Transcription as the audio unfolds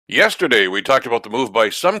Yesterday, we talked about the move by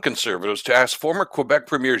some conservatives to ask former Quebec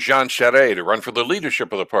Premier Jean Charest to run for the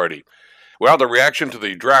leadership of the party. Well, the reaction to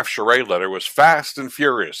the draft Charest letter was fast and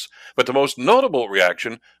furious, but the most notable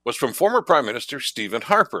reaction was from former Prime Minister Stephen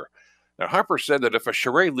Harper. Now, Harper said that if a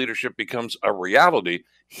Charest leadership becomes a reality,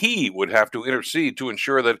 he would have to intercede to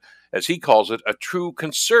ensure that, as he calls it, a true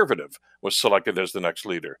conservative was selected as the next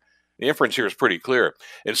leader. The inference here is pretty clear.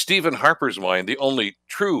 In Stephen Harper's mind, the only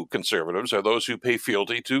true conservatives are those who pay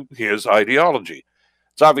fealty to his ideology.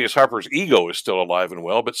 It's obvious Harper's ego is still alive and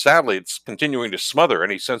well, but sadly, it's continuing to smother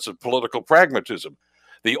any sense of political pragmatism.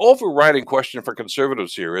 The overriding question for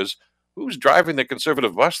conservatives here is who's driving the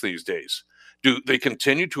conservative bus these days? Do they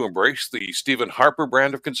continue to embrace the Stephen Harper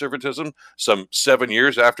brand of conservatism some 7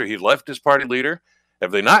 years after he left as party leader?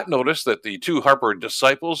 Have they not noticed that the two Harper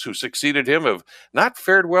disciples who succeeded him have not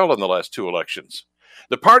fared well in the last two elections?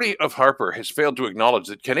 The party of Harper has failed to acknowledge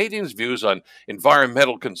that Canadians' views on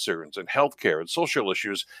environmental concerns and healthcare and social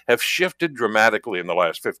issues have shifted dramatically in the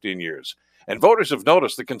last 15 years. And voters have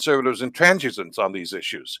noticed the Conservatives' intransigence on these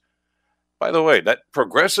issues. By the way, that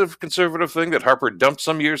progressive conservative thing that Harper dumped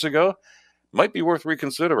some years ago might be worth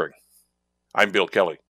reconsidering. I'm Bill Kelly.